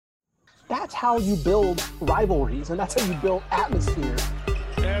that's how you build rivalries, and that's how you build atmosphere.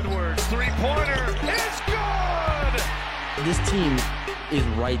 Edwards, three-pointer, it's good! This team is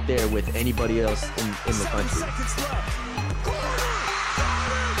right there with anybody else in the country.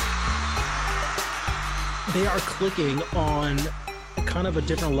 They are clicking on kind of a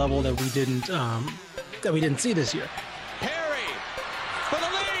different level that we didn't see this year. Perry for the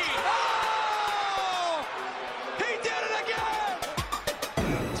lead! Oh! He did it again!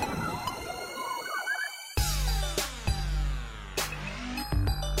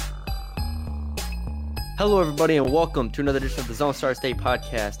 Hello, everybody, and welcome to another edition of the Zone Star State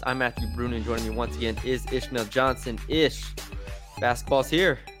Podcast. I'm Matthew Bruno, and joining me once again is Ishmael Johnson. Ish, basketball's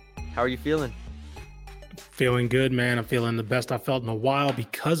here. How are you feeling? Feeling good, man. I'm feeling the best I've felt in a while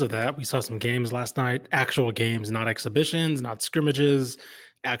because of that. We saw some games last night, actual games, not exhibitions, not scrimmages,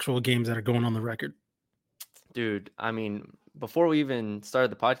 actual games that are going on the record. Dude, I mean, before we even started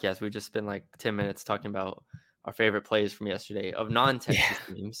the podcast, we just spent like 10 minutes talking about our favorite plays from yesterday of non-Texas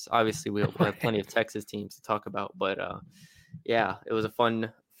teams. Obviously, we have plenty of Texas teams to talk about, but yeah, it was a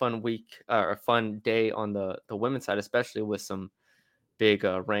fun week, or a fun day on the women's side, especially with some big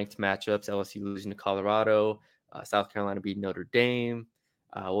ranked matchups. LSU losing to Colorado, South Carolina beating Notre Dame,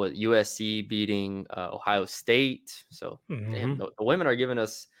 USC beating Ohio State. So damn, the women are giving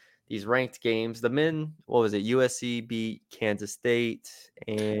us these ranked games. The men, what was it? USC beat Kansas State,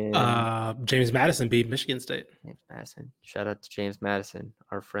 and James Madison beat Michigan State. James Madison. Shout out to James Madison,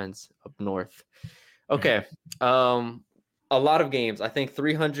 our friends up north. Okay. A lot of games. I think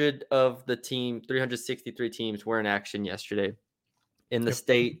 363 teams were in action yesterday. In the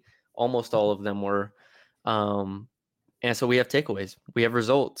state, almost all of them were. And so we have takeaways. We have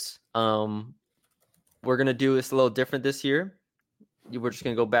results. We're going to do this a little different this year. We're just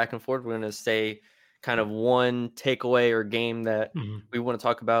going to go back and forth. We're going to say kind of one takeaway or game that we want to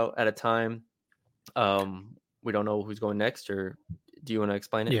talk about at a time. We don't know who's going next, or do you want to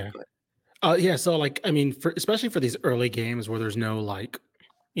explain it? Yeah. So, like, I mean, especially for these early games where there's no, like,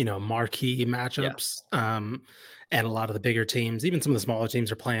 marquee matchups, and a lot of the bigger teams, even some of the smaller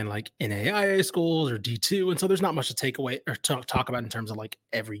teams, are playing like NAIA schools or D2, and so there's not much to take away or talk about in terms of like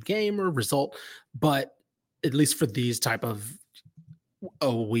every game or result. But at least for these type of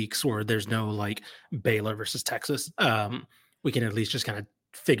weeks where there's no like Baylor versus Texas, we can at least just kind of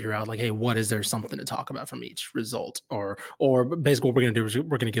figure out like, hey, what is there something to talk about from each result, or basically what we're going to do is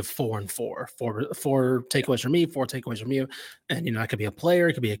we're going to give 4 and 4 takeaways from me, 4 takeaways from you. And, that could be a player,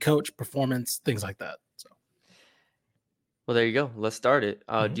 it could be a coach, performance, things like that. So, well, there you go. Let's start it.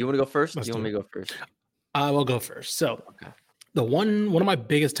 Do you want to go first? Do you want me to go first? I will go first. So the one of my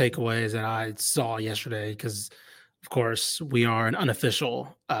biggest takeaways that I saw yesterday, because of course we are an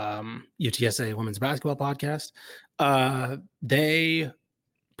unofficial UTSA women's basketball podcast, they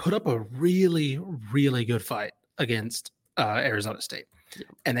put up a really, really good fight against Arizona State.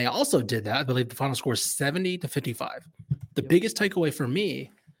 And they also did that. I believe the final score is 70-55. The biggest takeaway for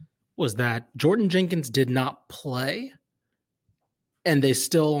me was that Jordan Jenkins did not play, and they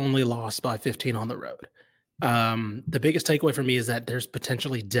still only lost by 15 on the road. The biggest takeaway for me is that there's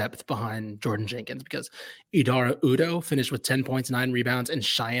potentially depth behind Jordan Jenkins, because Idara Udo finished with 10 points, 9 rebounds, and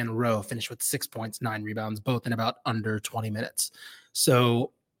Cheyenne Rowe finished with 6 points, 9 rebounds, both in about under 20 minutes.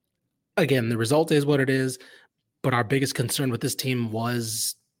 So, again, the result is what it is, but our biggest concern with this team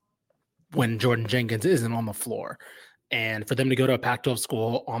was when Jordan Jenkins isn't on the floor. And for them to go to a Pac-12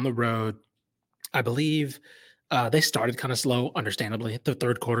 school on the road, I believe they started kind of slow, understandably. The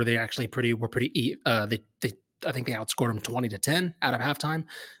third quarter, they actually were pretty. I think they outscored them 20-10 out of halftime.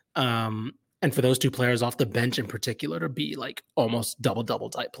 And for those two players off the bench in particular to be like almost double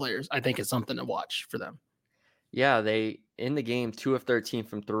type players, I think it's something to watch for them. Yeah, they in the game 2 of 13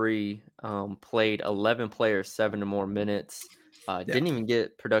 from 3, played 11 players 7 or more minutes. Didn't even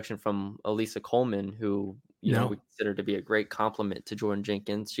get production from Elisa Coleman, who we consider to be a great compliment to Jordan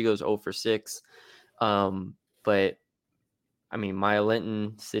Jenkins. She goes 0 for 6. But I mean, Maya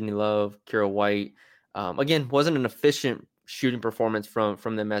Linton, Sydney Love, Kira White, again, wasn't an efficient shooting performance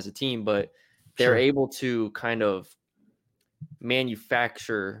from them as a team, but they're able to kind of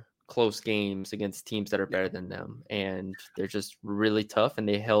manufacture close games against teams that are better than them. And they're just really tough. And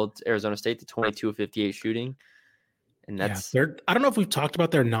they held Arizona State to 22 of 58 shooting. And that's, I don't know if we've talked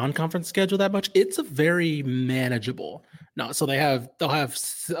about their non-conference schedule that much. It's a very manageable. No, so they'll have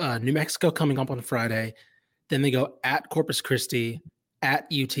New Mexico coming up on Friday. Then they go at Corpus Christi, at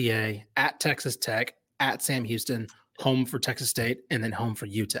UTA, at Texas Tech, at Sam Houston, home for Texas State, and then home for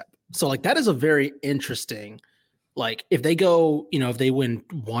UTEP. So like that is a very interesting. Like if they go, if they win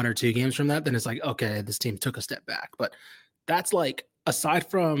 1 or 2 games from that, then it's like, okay, this team took a step back. But that's like aside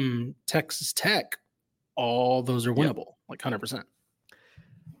from Texas Tech, all those are winnable, like 100%.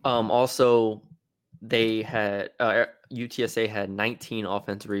 Also, they had UTSA had 19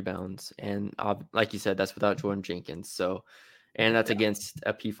 offensive rebounds, and like you said, that's without Jordan Jenkins. So, and that's against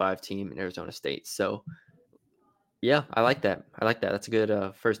a P5 team in Arizona State. So, yeah, I like that. That's a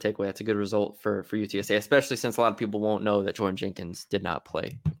good first takeaway. That's a good result for UTSA, especially since a lot of people won't know that Jordan Jenkins did not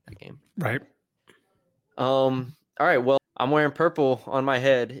play that game. Right. All right. Well, I'm wearing purple on my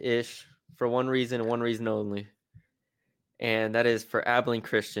head ish for one reason and one reason only, and that is for Abilene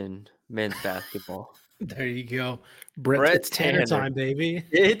Christian men's basketball. There you go, Brett. It's Tanner time, baby.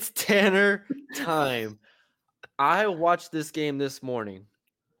 It's Tanner time. I watched this game this morning.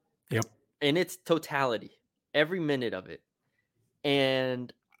 Yep. In its totality, every minute of it,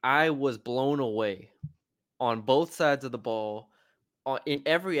 and I was blown away on both sides of the ball, in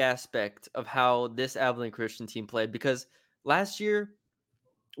every aspect of how this Abilene Christian team played. Because last year,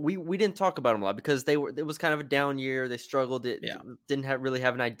 we didn't talk about them a lot because it was kind of a down year. They struggled. It didn't really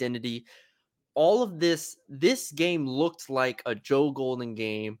have an identity. All of this game looked like a Joe Golden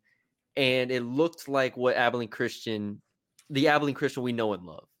game, and it looked like what the Abilene Christian we know and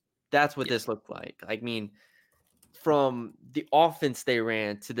love. That's what this looked like. I mean, from the offense they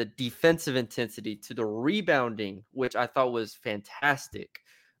ran to the defensive intensity to the rebounding, which I thought was fantastic.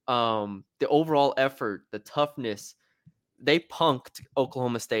 The overall effort, the toughness, they punked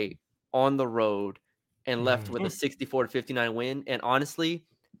Oklahoma State on the road and left with a 64-59 win. And honestly,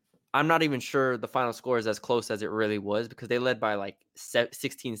 I'm not even sure the final score is as close as it really was because they led by like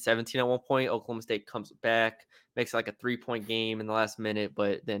 16-17 at one point. Oklahoma State comes back, makes like a 3-point game in the last minute,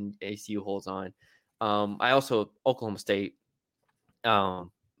 but then ACU holds on. Oklahoma State, in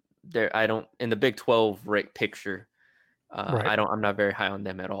the Big 12 picture, I'm not very high on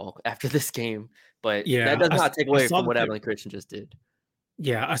them at all after this game, but that does not take away from what Abilene Christian just did.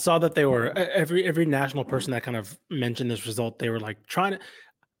 Yeah, I saw that they were every national person that kind of mentioned this result. They were like I don't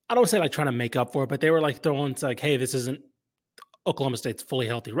want to say like trying to make up for it, but they were like throwing like, hey, this isn't Oklahoma State's fully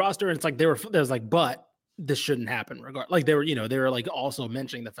healthy roster. And it's like there was like, but this shouldn't happen like they were like also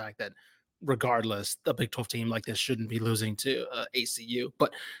mentioning the fact that regardless, the Big 12 team like this shouldn't be losing to ACU.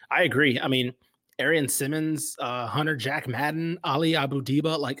 But I agree. I mean, Arian Simmons, Hunter Jack Madden, Ali Abu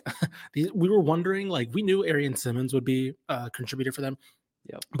Diba, like we were wondering, like we knew Arian Simmons would be a contributor for them.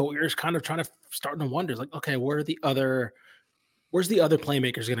 Yep. But we were just kind of starting to wonder, like, okay, where's the other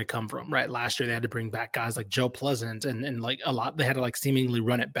playmakers going to come from? Right. Last year they had to bring back guys like Joe Pleasant and like a lot, they had to like seemingly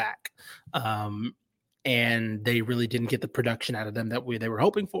run it back. And they really didn't get the production out of them that they were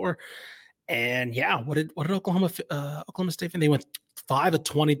hoping for. And yeah, what did Oklahoma State? They went 5 of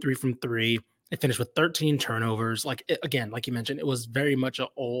 23 from 3. They finished with 13 turnovers. Like again, like you mentioned, it was very much an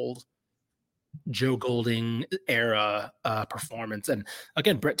old Joe Golding era performance. And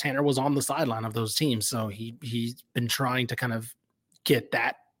again, Brett Tanner was on the sideline of those teams, so he's been trying to kind of get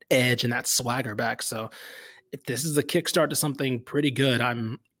that edge and that swagger back. So if this is a kickstart to something pretty good,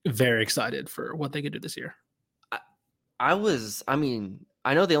 I'm very excited for what they could do this year. I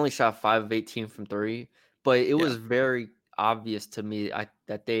know they only shot 5 of 18 from 3, but it was very obvious to me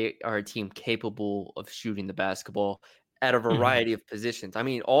that they are a team capable of shooting the basketball at a variety of positions. I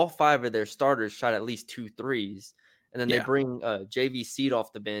mean, all 5 of their starters shot at least 2 threes, and then they bring JV Seed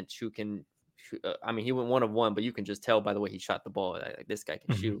off the bench who can he went 1 of 1, but you can just tell by the way he shot the ball, like this guy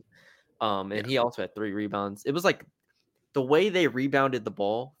can shoot. And he also had 3 rebounds. It was like the way they rebounded the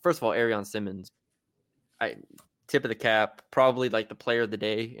ball. First of all, Arian Simmons, tip of the cap, probably like the player of the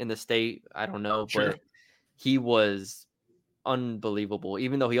day in the state. I don't know, but he was unbelievable.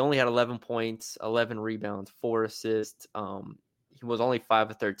 Even though he only had 11 points, 11 rebounds, 4 assists, he was only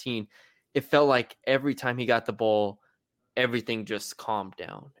 5 of 13. It felt like every time he got the ball, everything just calmed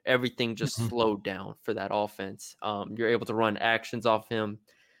down. Everything just slowed down for that offense. You're able to run actions off him.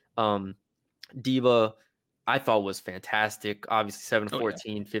 Diba, I thought was fantastic. Obviously 7 of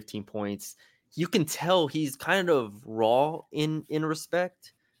 14, 15 points. You can tell he's kind of raw in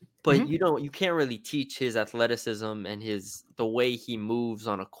respect, but you can't really teach his athleticism and the way he moves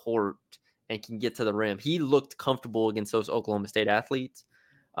on a court and can get to the rim. He looked comfortable against those Oklahoma State athletes.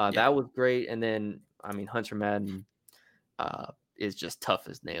 That was great. And then, Hunter Madden is just tough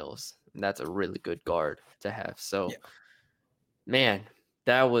as nails. And that's a really good guard to have. So, man,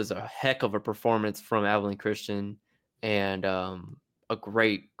 that was a heck of a performance from Abilene Christian, and a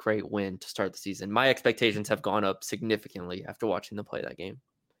great win to start the season. My expectations have gone up significantly after watching them play that game.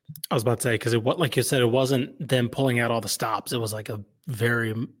 I was about to say, because like you said, it wasn't them pulling out all the stops. It was like a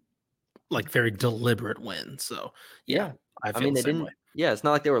very deliberate win. So I feel the same way. Yeah, it's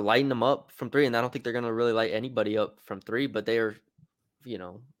not like they were lighting them up from 3, and I don't think they're going to really light anybody up from 3, but they are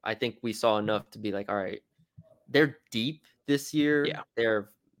I think we saw enough to be like, all right, they're deep this year. Yeah. They're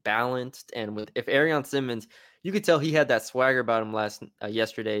balanced. And if Arion Simmons, you could tell he had that swagger about him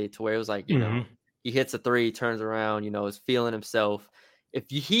yesterday to where it was like, he hits a three, turns around, is feeling himself. If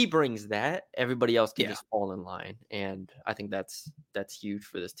he brings that, everybody else can just fall in line. And I think that's huge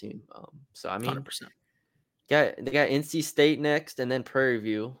for this team. So, I mean, 100%. They got NC State next and then Prairie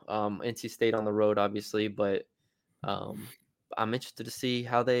View. NC State on the road, obviously, but I'm interested to see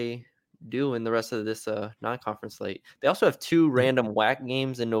how they do in the rest of this non-conference slate. They also have 2 random WAC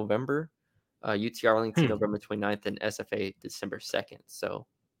games in November. UT Arlington November 29th and SFA December 2nd. So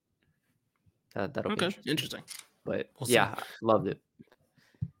that'll be interesting. But loved it.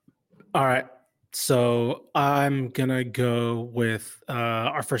 All right. So I'm going to go with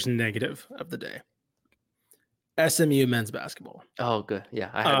our first negative of the day. SMU men's basketball. Oh, good. Yeah,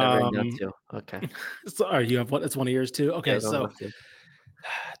 I had that written down too. Okay. Sorry, you have what? It's one of yours too? Okay, so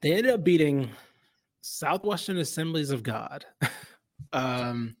they ended up beating Southwestern Assemblies of God.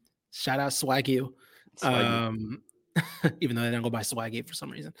 Shout out Swag U. Even though they didn't go by Swag U for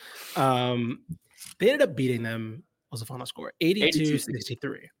some reason. They ended up beating them. What was the final score?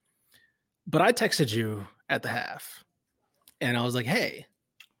 82-63. But I texted you at the half, and I was like, hey,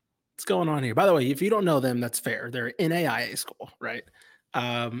 what's going on here? By the way, if you don't know them, that's fair. They're an NAIA school, right?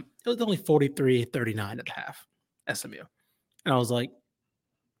 It was only 43-39 at the half, SMU. And I was like,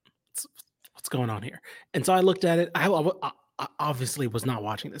 what's going on here? And so I looked at it. I obviously was not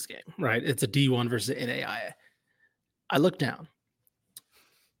watching this game, right? It's a D1 versus NAIA. I looked down.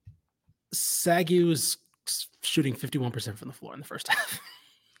 SAGU is shooting 51% from the floor in the first half.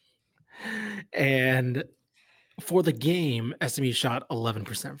 And for the game, SMU shot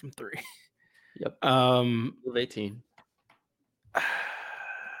 11% from 3. Yep. 18.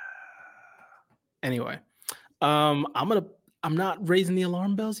 Anyway, I'm not raising the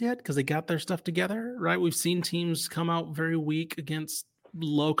alarm bells yet because they got their stuff together, right? We've seen teams come out very weak against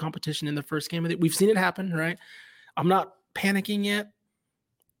low competition in the first game. We've seen it happen, right? I'm not panicking yet,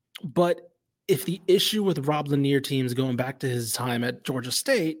 but if the issue with Rob Lanier teams going back to his time at Georgia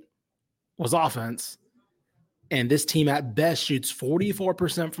State was offense, and this team at best shoots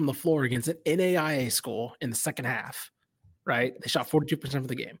 44% from the floor against an NAIA school in the second half, right? They shot 42% of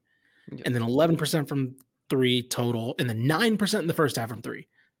the game, and then 11% from 3 total, and then 9% in the first half from 3.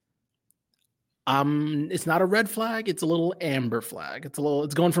 It's not a red flag; it's a little amber flag. It's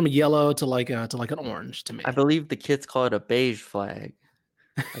going from a yellow to like an orange to me. I believe the kids call it a beige flag.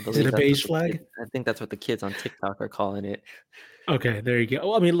 Is it a beige flag? I think that's what the kids on TikTok are calling it. Okay, there you go.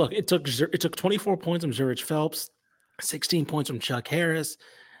 Well, I mean, look, it took 24 points from Zurich Phelps, 16 points from Chuck Harris.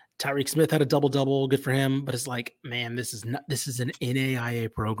 Tyreek Smith had a double-double, good for him. But it's like, man, this is an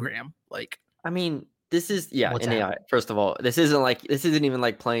NAIA program. Like, I mean, this is NAIA. First of all, this isn't even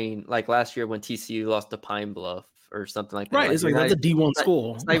like playing like last year when TCU lost to Pine Bluff or something like that. Right, it's like that's a D1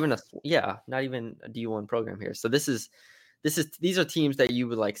 school. It's not even not even a D1 program here. So these are teams that you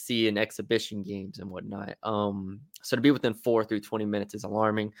would like see in exhibition games and whatnot. So to be within 4 through 20 minutes is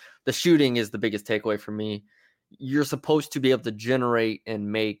alarming. The shooting is the biggest takeaway for me. You're supposed to be able to generate and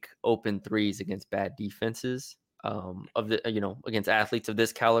make open threes against bad defenses, against athletes of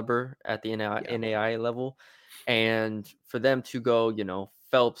this caliber at the NAIA level. And for them to go,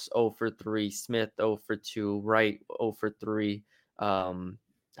 Phelps 0 for 3, Smith 0 for 2, Wright 0 for 3,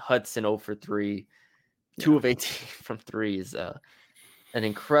 Hudson 0 for 3, 2 of 18 from 3 is an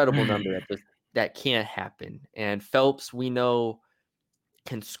incredible number that can't happen. And Phelps, we know,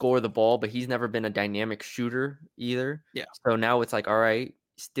 can score the ball, but he's never been a dynamic shooter either. Yeah. So now it's like, all right,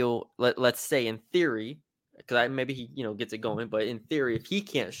 still, let's say in theory, because maybe he gets it going, but in theory, if he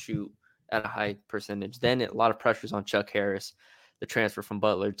can't shoot at a high percentage, then a lot of pressure's on Chuck Harris, the transfer from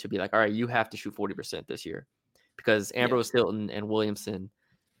Butler, to be like, all right, you have to shoot 40% this year, because Ambrose Hilton and Williamson,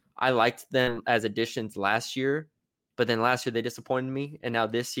 I liked them as additions last year, but then last year they disappointed me. And now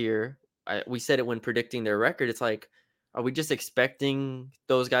this year, we said it when predicting their record. It's like, are we just expecting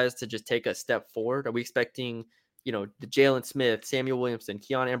those guys to just take a step forward? Are we expecting, the Jalen Smith, Samuel Williamson,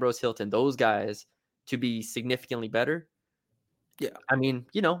 Keon Ambrose Hilton, those guys to be significantly better? Yeah. I mean,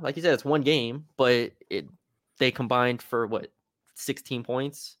 like you said, it's one game, but they combined for 16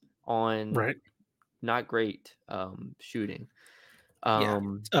 points on not great shooting.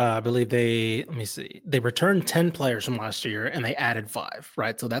 I believe they returned 10 players from last year and they added 5,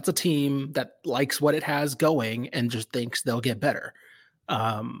 right? So that's a team that likes what it has going and just thinks they'll get better.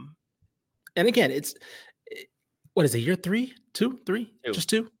 And again, what is it, year 3, 2, 3, just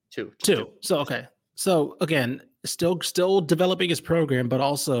 2? 2. So, okay. So again, still developing his program, but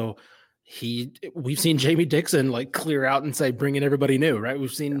also we've seen Jamie Dixon like clear out and say, bring in everybody new, right?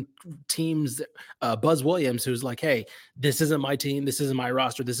 We've seen teams, Buzz Williams, who's like, hey, this isn't my team. This isn't my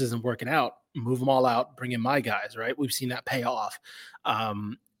roster. This isn't working out. Move them all out. Bring in my guys, right? We've seen that pay off.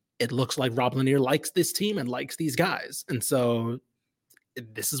 It looks like Rob Lanier likes this team and likes these guys. And so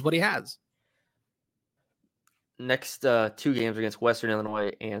this is what he has. Next 2 games against Western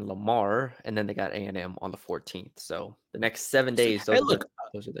Illinois and Lamar, and then they got A&M on the 14th. So the next 7 days,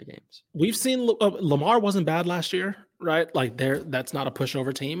 those are their games. We've seen Lamar wasn't bad last year, right? Like that's not a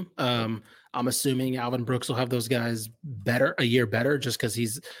pushover team. I'm assuming Alvin Brooks will have those guys a year better, just because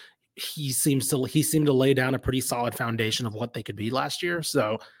he seemed to lay down a pretty solid foundation of what they could be last year.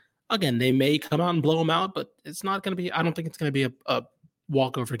 So again, they may come out and blow them out, but it's not going to be. I don't think it's going to be a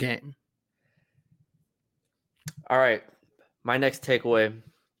walkover game. All right, my next takeaway.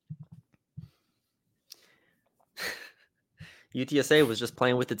 UTSA was just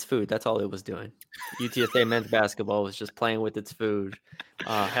playing with its food. That's all it was doing. UTSA men's basketball was just playing with its food.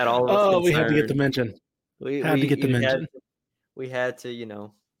 Had all of us we had to get the mention. We had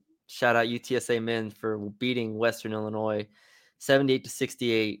to, shout out UTSA men for beating Western Illinois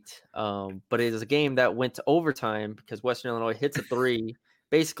 78-68. But it is a game that went to overtime because Western Illinois hits a 3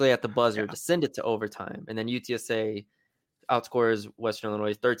 basically at the buzzer to send it to overtime. And then UTSA outscores Western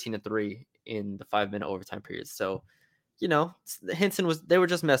Illinois 13-3 in the 5-minute overtime period. So, Henson they were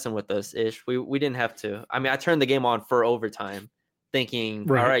just messing with us ish. We didn't have to. I mean, I turned the game on for overtime thinking,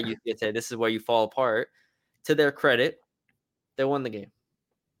 all right, UTSA, this is where you fall apart. To their credit, they won the game.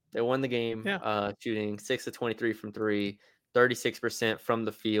 Shooting 6 of 23 from 3, 36% from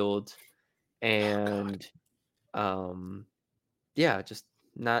the field. And just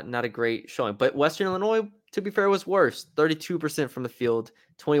not a great showing. But Western Illinois, to be fair, was worse. 32% from the field,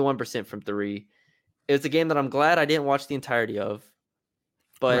 21% from 3. It was a game that I'm glad I didn't watch the entirety of.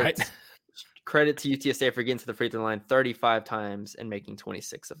 But credit to UTSA for getting to the free throw line 35 times and making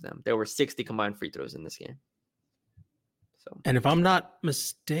 26 of them. There were 60 combined free throws in this game. So, and if I'm not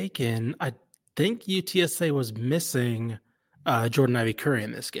mistaken, I think UTSA was missing Jordan Ivy Curry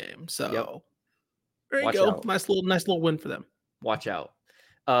in this game. So there you go. Out. Nice little win for them. Watch out.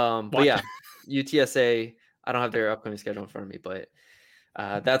 But yeah, UTSA, I don't have their upcoming schedule in front of me, but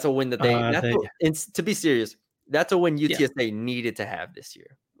that's a win that to be serious, that's a win UTSA needed to have this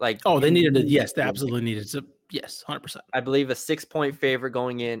year. Like, they needed to. Yes, they absolutely needed to. Yes, 100%. I believe a 6-point favorite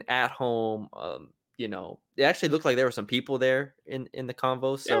going in at home. It actually looked like there were some people there in the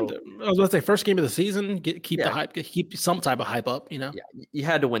convo. So I was going to say, first game of the season, keep the hype, keep some type of hype up. Yeah, you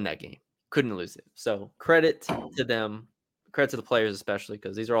had to win that game. Couldn't lose it. So credit to them. Credit to the players, especially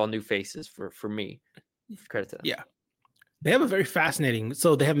because these are all new faces for me. Credit to them. Yeah. They have a very fascinating.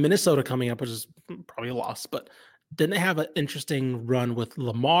 So they have Minnesota coming up, which is probably a loss, but then they have an interesting run with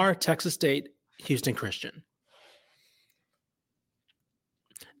Lamar, Texas State, Houston Christian.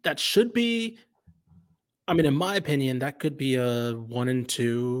 That should be, in my opinion, that could be a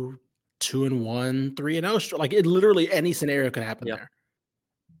 1-2, 2-1, 3-0. Like literally any scenario could happen there.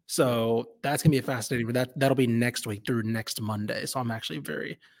 So that's gonna be a fascinating. That'll be next week through next Monday. So I'm actually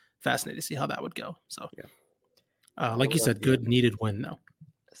very fascinated to see how that would go. So like you said, good needed win though.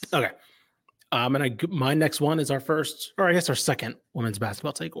 Okay, my next one is our second women's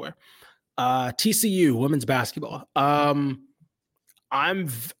basketball takeaway. TCU women's basketball. I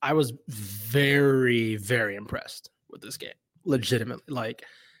was very, very impressed with this game. Legitimately,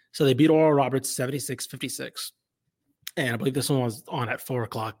 so they beat Oral Roberts 76-56. And I believe this one was on at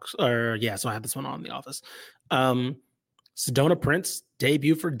 4:00. So I had this one on in the office. Sedona Prince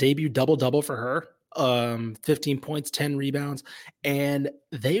debut double-double for her. 15 points, 10 rebounds. And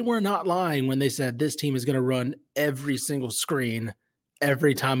they were not lying when they said this team is going to run every single screen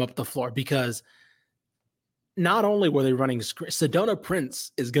every time up the floor, because not only were they running Sedona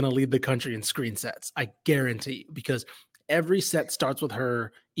Prince is going to lead the country in screen sets. I guarantee you, because every set starts with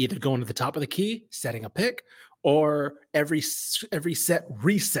her either going to the top of the key, setting a pick, or every set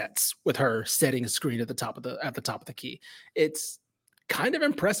resets with her setting a screen at the top of the key. It's kind of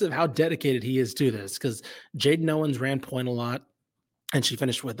impressive how dedicated he is to this, because Jaden Owens ran point a lot, and she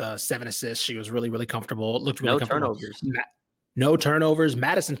finished with 7 assists. She was really, really comfortable. It looked really comfortable. No turnovers.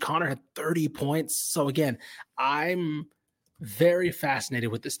 Madison Connor had 30 points. So again, I'm very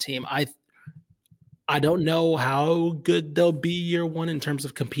fascinated with this team. I don't know how good they'll be year one in terms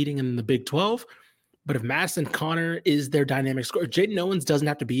of competing in the Big 12. But if Madison Connor is their dynamic scorer, Jaden Owens doesn't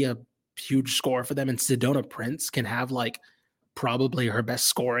have to be a huge scorer for them, and Sedona Prince can have probably her best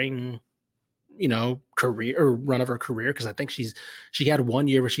scoring, career or run of her career, because I think she had 1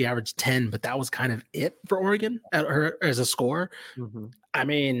 year where she averaged 10, but that was kind of it for Oregon as a scorer. Mm-hmm.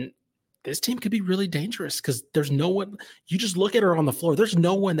 this team could be really dangerous because there's no one. You just look at her on the floor. There's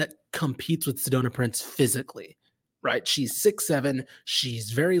no one that competes with Sedona Prince physically, right? She's 6'7".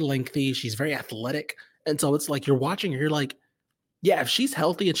 She's very lengthy. She's very athletic. And so it's like you're watching her, you're like, yeah, if she's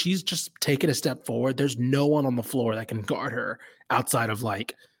healthy and she's just taking a step forward, there's no one on the floor that can guard her outside of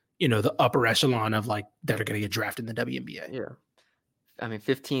like, the upper echelon of like that are going to get drafted in the WNBA. Yeah. I mean,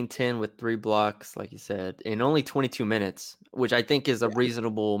 15-10 with 3 blocks, like you said, in only 22 minutes, which I think is a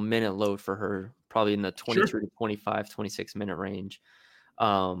reasonable minute load for her, probably in the 23 to 25, 26-minute range.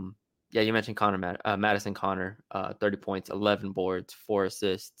 Yeah, you mentioned Madison Connor, 30 points, 11 boards, 4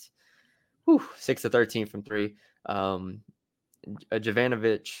 assists, 6 to 13 from 3.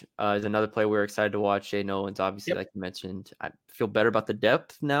 Jovanovic is another player we're excited to watch. Jay Nolan's obviously, like you mentioned. I feel better about the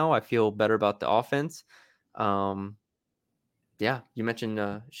depth now. I feel better about the offense. Yeah, you mentioned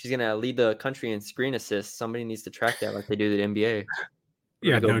she's going to lead the country in screen assists. Somebody needs to track that like they do the NBA.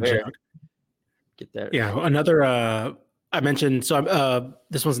 Yeah, no joke. Get that. Yeah, another I mentioned, so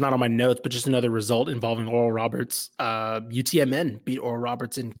this one's not on my notes, but just another result involving Oral Roberts. UTMN beat Oral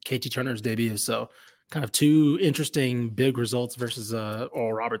Roberts in KT Turner's debut. So kind of 2 interesting big results versus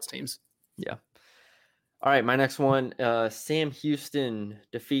Oral Roberts teams. Yeah. All right, my next one, Sam Houston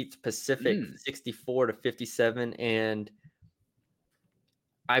defeats Pacific 64-57. And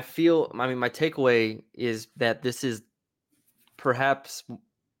my takeaway is that this is perhaps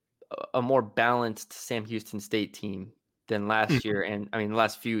a more balanced Sam Houston State team than last year. And the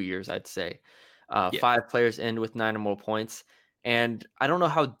last few years, I'd say. 5 players end with 9 or more points. And I don't know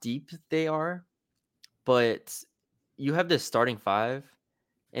how deep they are, but you have this starting 5.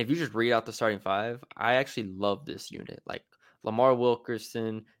 And if you just read out the starting 5, I actually love this unit. Like Lamar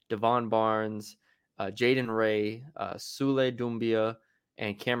Wilkerson, Devon Barnes, Jaden Ray, Sule Dumbia,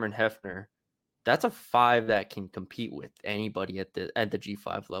 and Cameron Hefner. That's a 5 that can compete with anybody at the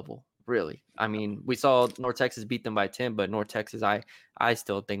G5 level. Really, I mean, we saw North Texas beat them by 10, but North Texas, I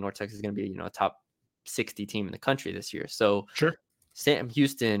still think North Texas is going to be a top 60 team in the country this year. So sure, Sam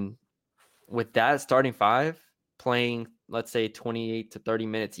Houston with that starting 5 playing, let's say 28 to 30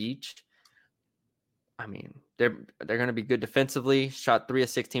 minutes each. I mean, they're going to be good defensively. Shot 3 of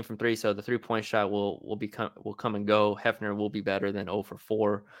 16 from 3, so the 3-point shot will come and go. Hefner will be better than 0 for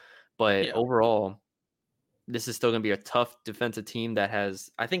 4, but overall, this is still going to be a tough defensive team that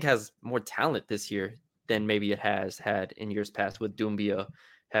has more talent this year than maybe it has had in years past with Dumbia,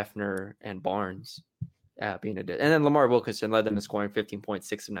 Hefner, and Barnes being a. And then Lamar Wilkinson led them in scoring 15 points,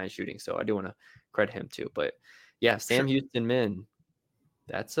 6 of 9 shooting. So I do want to credit him too. But yeah, Sam Houston men,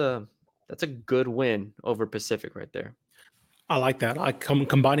 that's a good win over Pacific right there. I like that. I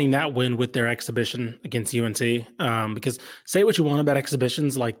combining that win with their exhibition against UNC because say what you want about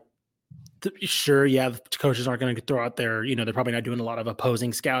exhibitions, like. Sure, yeah, the coaches aren't going to throw out their, they're probably not doing a lot of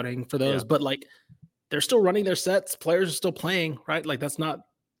opposing scouting for those, but like they're still running their sets. Players are still playing, right? Like it's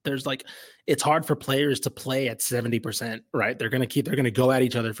hard for players to play at 70%, right? They're going to go at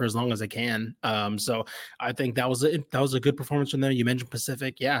each other for as long as they can. So I think that was a good performance from them. You mentioned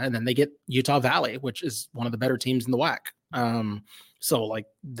Pacific, yeah, and then they get Utah Valley, which is one of the better teams in the WAC. So like,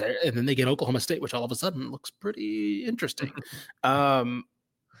 and then they get Oklahoma State, which all of a sudden looks pretty interesting.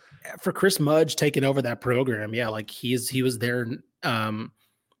 For Chris Mudge taking over that program, yeah, like he was there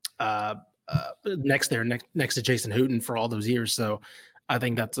next to Jason Hooten for all those years. So I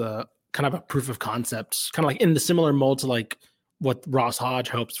think that's a kind of a proof of concept, kind of like in the similar mold to like what Ross Hodge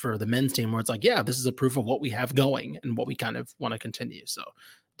hopes for the men's team, where it's like, yeah, this is a proof of what we have going and what we kind of want to continue. So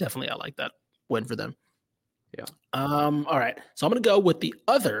definitely I like that win for them. Yeah. All right. So I'm going to go with the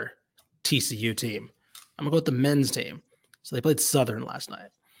other TCU team. I'm going to go with the men's team. So they played Southern last night.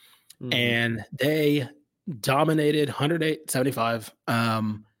 And they dominated 108-75. I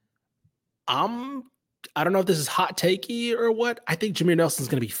don't know if this is hot takey or what. I think Jameer Nelson's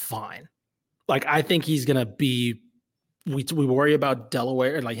going to be fine. Like, I think he's going to be. We worry about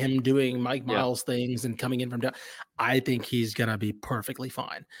Delaware and like him doing Mike Miles things and coming in from down. I think he's going to be perfectly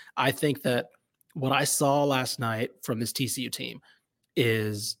fine. I think that what I saw last night from this TCU team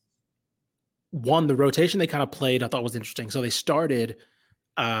is one, the rotation they kind of played I thought was interesting. So they started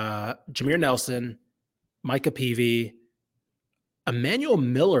Jameer Nelson, Micah Peavy, Emmanuel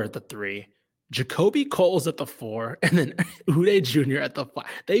Miller at the 3, Jacoby Coles at the 4, and then Uday Jr. at the 5.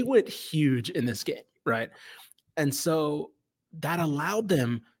 They went huge in this game, right? And so that allowed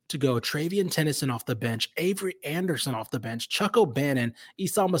them to go Travian Tennyson off the bench, Avery Anderson off the bench, Chuck O'Bannon,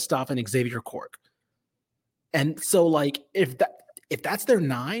 Esau Mustafa, and Xavier Cork. And so, like, if that's their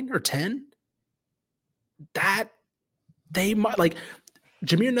 9 or 10, that they might like.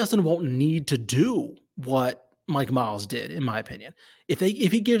 Jameer Nelson won't need to do what Mike Miles did, in my opinion. If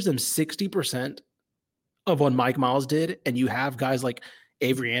he gives them 60% of what Mike Miles did, and you have guys like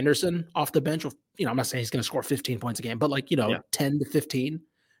Avery Anderson off the bench, I'm not saying he's going to score 15 points a game, but 10 to 15,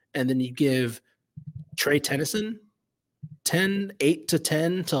 and then you give Trey Tennyson 8 to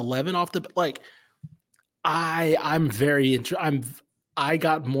 10 to 11 off the I'm very I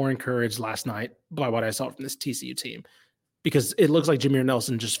got more encouraged last night by what I saw from this TCU team, because it looks like Jameer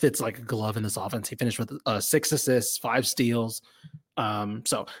Nelson just fits like a glove in this offense. He finished with 6 assists, 5 steals.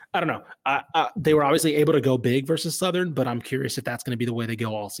 So I don't know. They were obviously able to go big versus Southern, but I'm curious if that's going to be the way they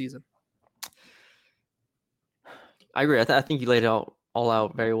go all season. I agree. I think you laid it all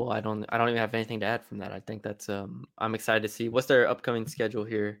out very well. I don't even have anything to add from that. I think that's I'm excited to see what's their upcoming schedule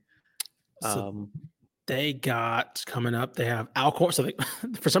here. They got coming up. They have Alcorn. So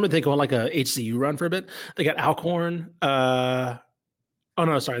for some reason, they go on like a HCU run for a bit. They got Alcorn. They have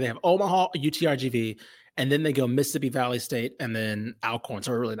Omaha, UTRGV, and then they go Mississippi Valley State, and then Alcorn.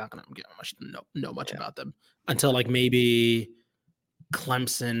 So we're really not going to get much about them until like maybe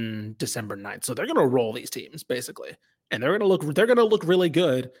Clemson December 9th. So they're going to roll these teams basically, and they're going to look really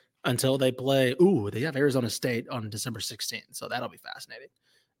good until they play. Ooh, they have Arizona State on December 16th. So that'll be fascinating.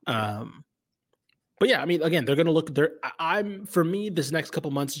 But yeah, I mean, again, they're going to look there. For me, this next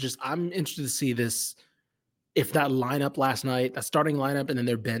couple months, I'm interested to see this. If that lineup last night, that starting lineup, and then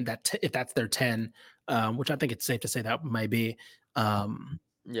their bench, if that's their 10, which I think it's safe to say that might be,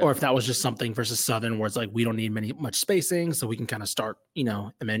 or if that was just something versus Southern where it's like, we don't need much spacing, so we can kind of start,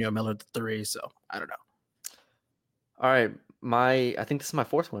 Emmanuel Miller at 3. So I don't know. All right. I think this is my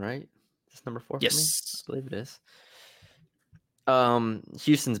 4th one, right? This is number 4 for me? Yes. I believe it is.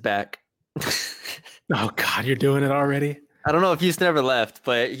 Houston's back. Oh God, you're doing it already. I don't know if Houston ever left,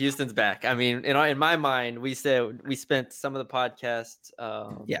 but Houston's back. I mean, in my mind, we spent some of the podcast.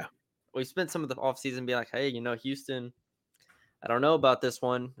 We spent some of the offseason being like, hey, Houston, I don't know about this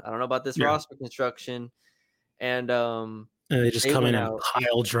one. I don't know about this roster construction. And they just come in and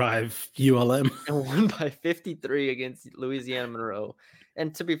pile drive ULM and won by 53 against Louisiana Monroe.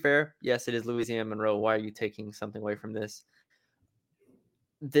 And to be fair, yes, it is Louisiana Monroe. Why are you taking something away from this?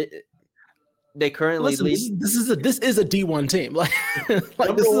 They currently lead. This is a D1 team. Like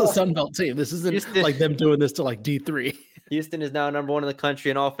this is a Sun Belt team. This isn't Houston, like them doing this to like D3. Houston is now number 1 in the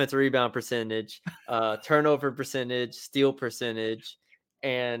country in offensive rebound percentage, turnover percentage, steal percentage,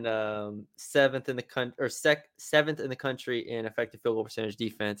 and 7th in the country, or 7th in the country in effective field goal percentage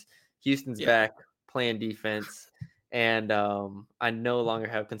defense. Houston's back playing defense, and I no longer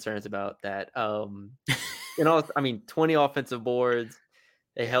have concerns about that. 20 offensive boards.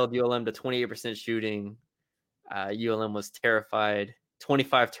 They held ULM to 28% shooting. ULM was terrified.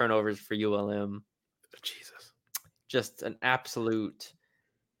 25 turnovers for ULM. Jesus. Just an absolute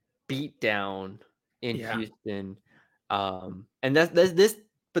beatdown in Houston. And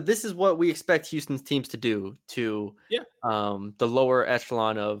but this is what we expect Houston's teams to do to the lower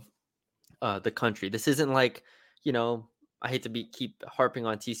echelon of the country. This isn't like, I hate to keep harping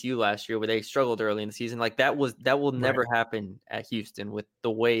on TCU last year where they struggled early in the season. Like that will never happen at Houston with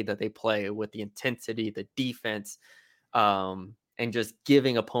the way that they play, with the intensity, the defense, and just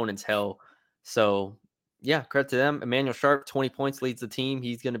giving opponents hell. So yeah, credit to them. Emmanuel Sharp, 20 points, leads the team.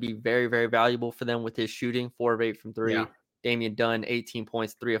 He's going to be very, very valuable for them with his shooting, 4 of 8 from 3. Yeah. Damian Dunn, 18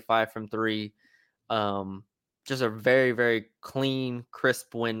 points, 3 of 5 from 3. Just a very, very clean,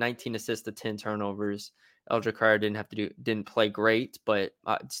 crisp win, 19 assists to 10 turnovers. Eldrick Cryer didn't play great, but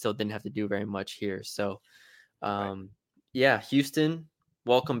still didn't have to do very much here. So, Houston,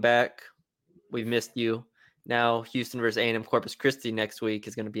 welcome back. We've missed you. Now Houston versus A&M Corpus Christi next week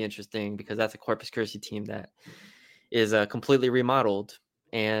is going to be interesting because that's a Corpus Christi team that is completely remodeled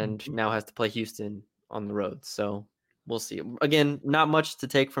and now has to play Houston on the road. So we'll see. Again, not much to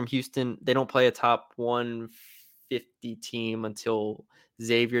take from Houston. They don't play a top 150 team until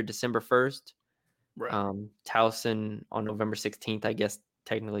Xavier December 1st. Right. Towson on November 16th, I guess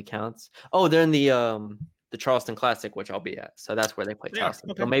technically counts. Oh, they're in the Charleston Classic, which I'll be at. So that's where they play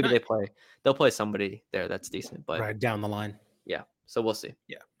Towson. Okay. So maybe they'll play somebody there that's decent, but right down the line. Yeah. So we'll see.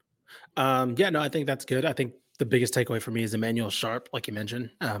 Yeah. I think that's good. I think the biggest takeaway for me is Emmanuel Sharp, like you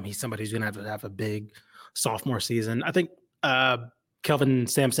mentioned. He's somebody who's going to have a big sophomore season. I think Kelvin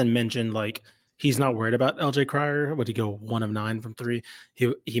Sampson mentioned like he's not worried about LJ Cryer. Would he go 1 of 9 from 3?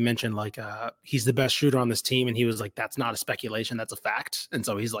 He mentioned like he's the best shooter on this team, and he was like, that's not a speculation, that's a fact. And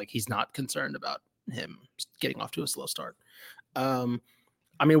so he's like, he's not concerned about him getting off to a slow start.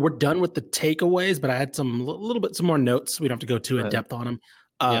 We're done with the takeaways, but I had some more notes. We don't have to go too in depth on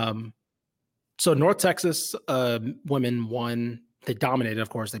them. So North Texas women won They dominated, of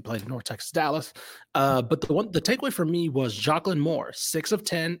course. They played North Texas, Dallas. But the takeaway for me was Jacqueline Moore, 6 of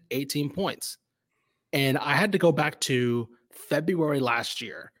 10, 18 points. And I had to go back to February last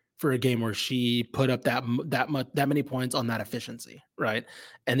year for a game where she put up that many points on that efficiency, right?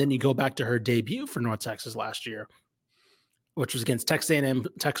 And then you go back to her debut for North Texas last year, which was against Texas A&M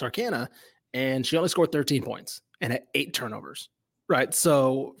Texarkana, and she only scored 13 points and had 8 turnovers, right?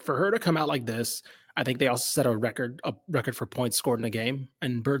 So for her to come out like this, I think they also set a record for points scored in a game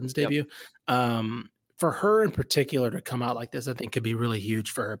in Burton's debut. For her in particular to come out like this, I think could be really huge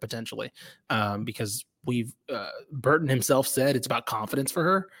for her potentially, because Burton himself said it's about confidence for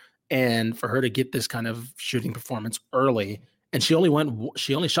her, and for her to get this kind of shooting performance early. And she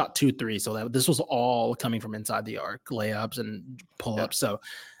only shot 2 threes, so that this was all coming from inside the arc, layups and pull-ups. So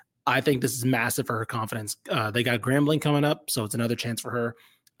I think this is massive for her confidence. They got Grambling coming up, so it's another chance for her.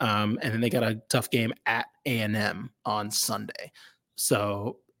 And then they got a tough game at A&M on Sunday.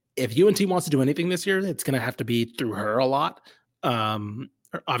 So if UNT wants to do anything this year, it's going to have to be through her a lot.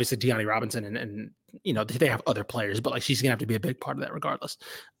 Obviously, Deani Robinson and they have other players, but like she's going to have to be a big part of that regardless.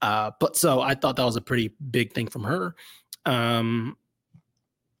 But so I thought that was a pretty big thing from her. One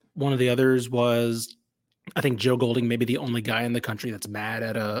of the others was, I think Joe Golding may be the only guy in the country that's mad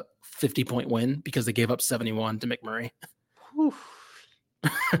at a 50-point win because they gave up 71 to McMurray.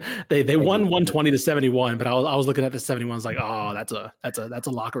 They won 120-71, but I was looking at the 71. I was like, oh, that's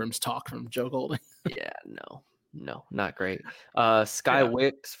a locker room's talk from Joe Golding. Yeah, no, not great. Sky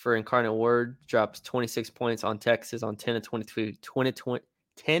Wicks for Incarnate Word drops 26 points on Texas on 10 of 22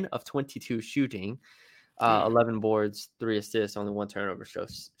 shooting, 11 boards, 3 assists, only 1 turnover. So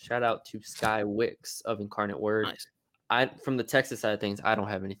shout out to Sky Wicks of Incarnate Word. Nice. From the Texas side of things, I don't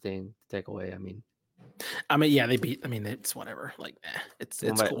have anything to take away. Yeah, they beat. It's whatever. Like, it's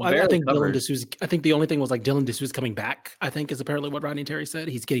cool. I think Dylan D'Souza. I think the only thing was like Dylan D'Souza coming back. I think is apparently what Rodney Terry said.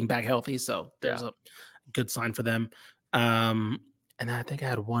 He's getting back healthy, so there's a good sign for them. And then I think I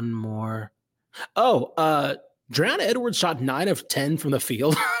had one more. Dreanna Edwards shot 9 of 10 from the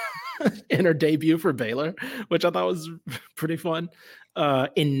field in her debut for Baylor, which I thought was pretty fun.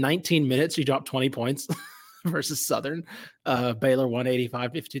 In 19 minutes, she dropped 20 points versus Southern. Baylor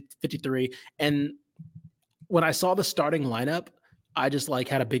 185-53, and when I saw the starting lineup, I just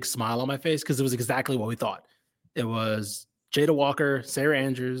had a big smile on my face because it was exactly what we thought. It was Jada Walker, Sarah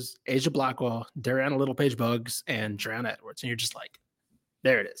Andrews, Asia Blackwell, Dariana Littlepage Buggs, and Dreanna Edwards. And you're just like,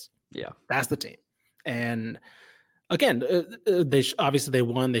 there it is. Yeah, that's the team. And again, obviously they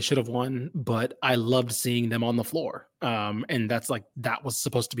won. They should have won, but I loved seeing them on the floor. And that was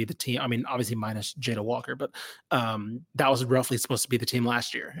supposed to be the team. Obviously minus Jada Walker, but that was roughly supposed to be the team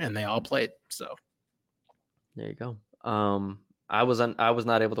last year, and they all played. So. There you go. I was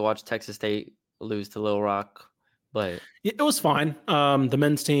not able to watch Texas State lose to Little Rock, but it was fine. The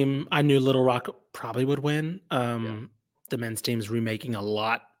men's team, I knew Little Rock probably would win. The men's team's remaking a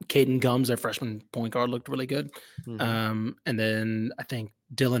lot. Caden Gums, their freshman point guard, looked really good. Mm-hmm. And then I think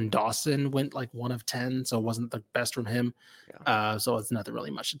Dylan Dawson went 1 of 10, so it wasn't the best from him. So it's nothing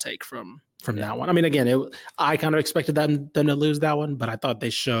really much to take from that one. Again, I kind of expected them to lose that one, but I thought they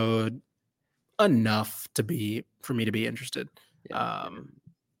showed enough for me to be interested.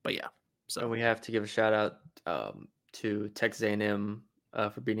 But yeah, so we have to give a shout out to Texas A&M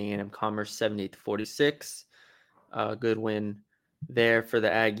for beating A&M Commerce 78-46. Good win there for the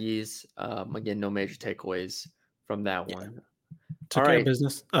Aggies. Again, no major takeaways from that one. Took care of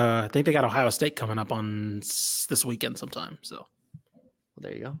business. I think they got Ohio State coming up on this weekend sometime. So, well,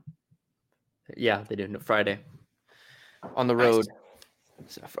 there you go. Yeah, they do. Friday on the road. Nice.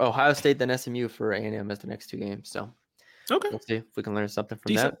 So Ohio State, then SMU for A&M as the next 2 games. So, okay, we'll see if we can learn something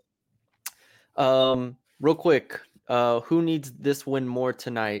from that. Real quick, who needs this win more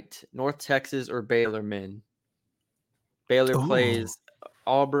tonight? North Texas or Baylor men? Baylor plays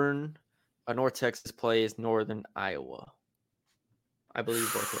Auburn. North Texas plays Northern Iowa. I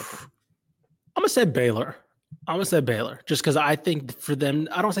believe both of them. I'm gonna say Baylor, just because I think for them,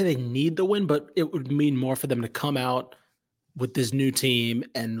 I don't say they need the win, but it would mean more for them to come out with this new team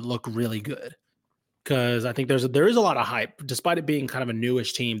and look really good. Because I think there is a lot of hype, despite it being kind of a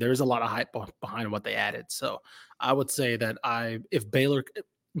newish team. There is a lot of hype behind what they added. So I would say that if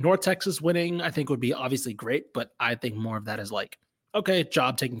North Texas winning, I think would be obviously great, but I think more of that is okay,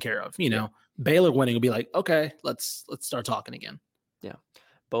 job taken care of. Baylor winning would be okay, let's start talking again. Yeah,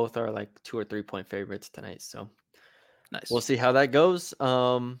 both are 2 or 3 point favorites tonight. So nice. We'll see how that goes.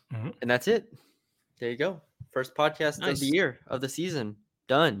 And that's it. There you go. First podcast of the year, of the season,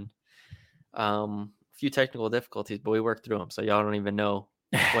 done. A few technical difficulties, but we worked through them, so y'all don't even know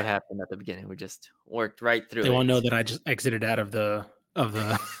what happened at the beginning. We just worked right through it. They won't know that I just exited out of the of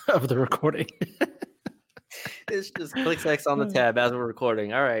the recording. It's just click X on the tab as we're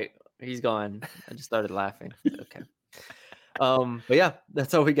recording. All right, he's gone. I just started laughing. Okay. But yeah,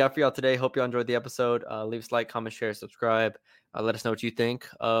 that's all we got for y'all today. Hope y'all enjoyed the episode. Leave us a like, comment, share, subscribe. Let us know what you think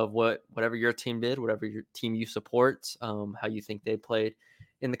of whatever your team did, whatever your team you support, how you think they played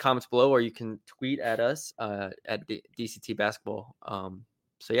in the comments below, or you can tweet at us at DCT Basketball.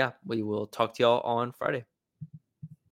 So yeah, we will talk to y'all on Friday.